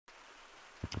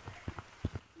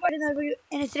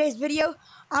In today's video,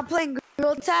 I'm playing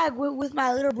girl tag with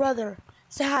my little brother.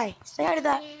 Say hi. Say hi to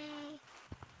that.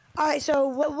 Alright, so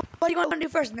what do you want to do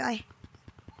first, Millie?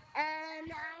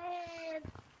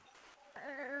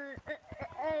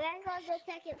 Let's go to the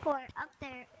second floor, up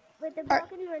there, with the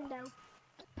broken window.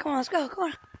 Come on, let's go. Come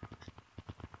on.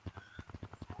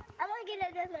 I want to get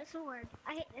a different sword.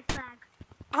 I hate this flag.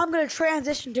 I'm gonna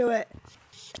transition to it.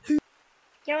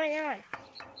 Going on.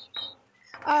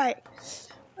 Alright.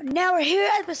 Now we're here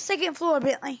at the second floor,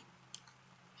 Bentley.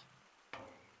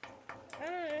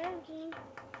 Okay.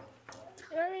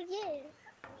 What do we get?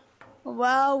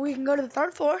 Well, we can go to the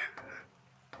third floor.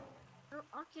 Oh,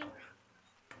 okay.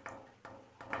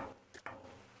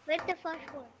 Where's the first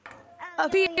floor?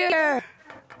 Up here.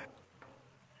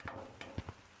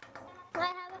 Well,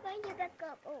 how about you back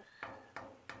up? Oh.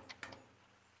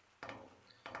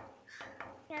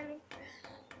 Coming.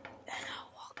 And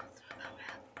I'll walk through the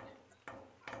map.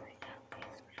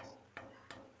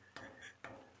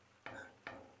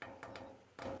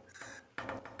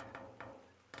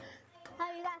 Oh,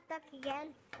 you got stuck again?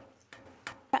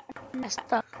 I'm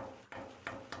stuck.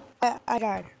 I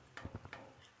died.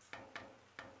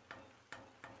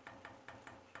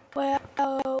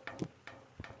 Well,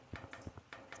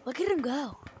 look at him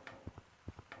go.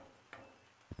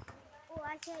 Oh,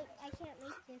 I can't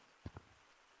make this.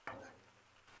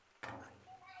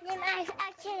 Then I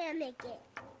can't make it.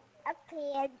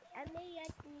 Okay, I made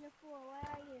it in the floor. Where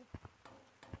are you?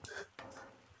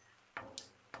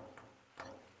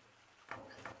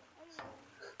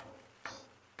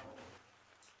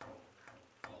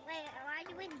 Wait, why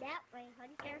you went that way,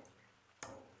 Hunter?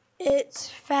 It's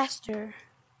faster.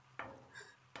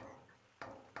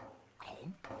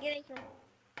 Give it to me.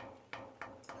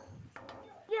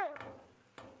 Yeah.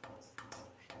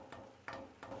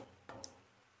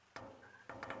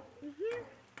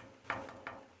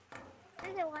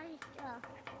 There's a lot of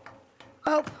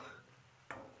stuff.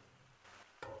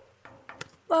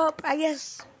 Well, I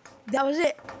guess that was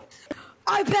it.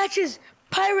 Eye patches,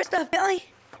 pirate stuff, Billy. Is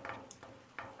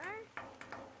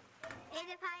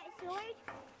it pirate sword?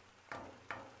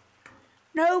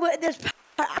 No, but there's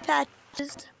eye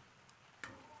patches.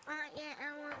 Yeah, I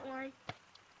want one.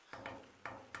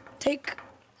 Take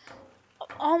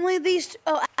only these.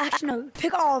 Oh, actually, no.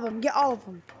 Pick all of them. Get all of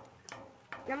them.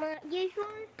 I want this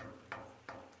one.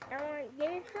 I want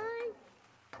this one.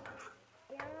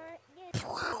 I want this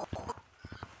one.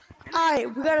 Alright,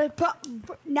 we gotta put.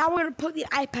 Now we're gonna put the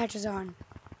eye patches on.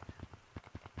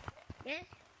 Yes?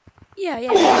 Yeah.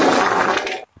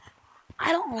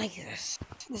 I don't like this.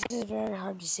 This is very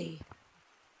hard to see.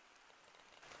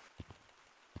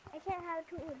 I can't have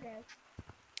two of them.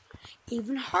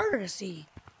 Even harder to see.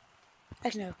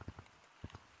 Actually, no.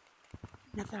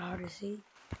 Not that hard to see.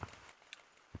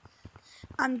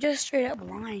 I'm just straight up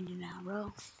blind now,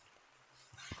 bro.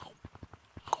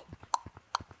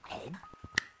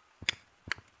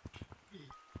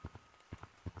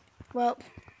 Well,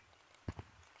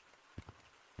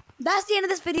 that's the end of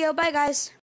this video. Bye,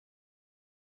 guys.